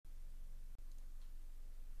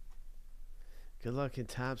Good luck in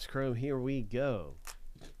Topps Chrome. Here we go.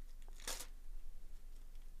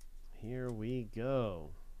 Here we go.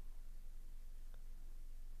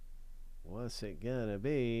 What's it gonna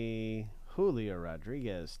be? Julio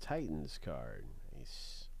Rodriguez Titans card.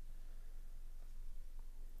 Nice.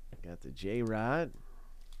 Got the J-Rod.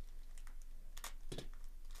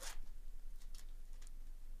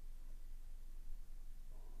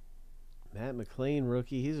 Matt McLean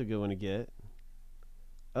rookie. He's a good one to get.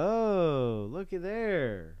 Oh, look at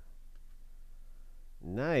there.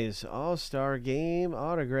 Nice All-Star Game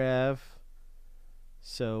autograph.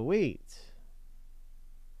 Sweet.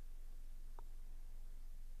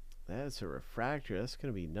 That's a refractor. That's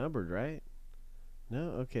going to be numbered, right?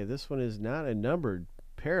 No? Okay, this one is not a numbered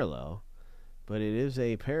parallel, but it is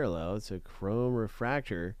a parallel. It's a chrome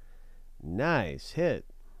refractor. Nice hit.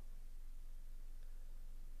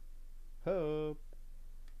 Hope.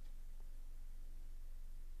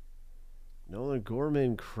 Nolan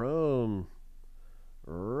Gorman chrome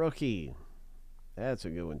rookie. That's a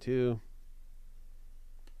good one too.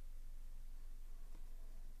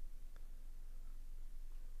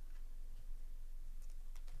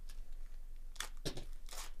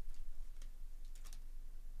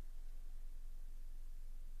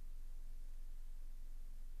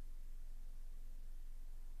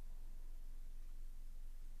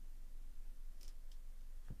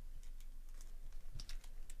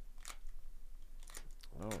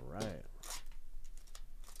 All right.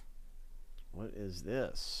 What is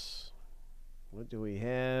this? What do we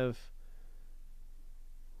have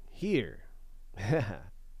here?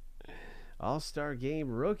 All-Star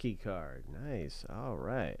Game rookie card. Nice. All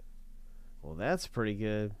right. Well, that's pretty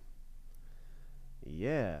good.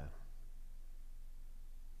 Yeah.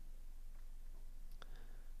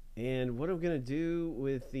 And what I'm going to do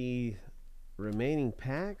with the remaining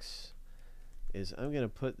packs is I'm going to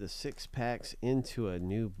put the 6 packs into a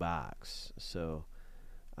new box. So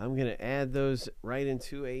I'm going to add those right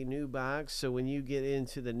into a new box. So when you get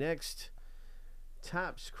into the next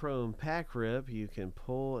Topps Chrome pack rip, you can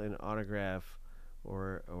pull an autograph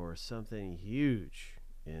or something huge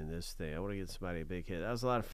in this thing. I want to get somebody a big hit. That was a lot of fun.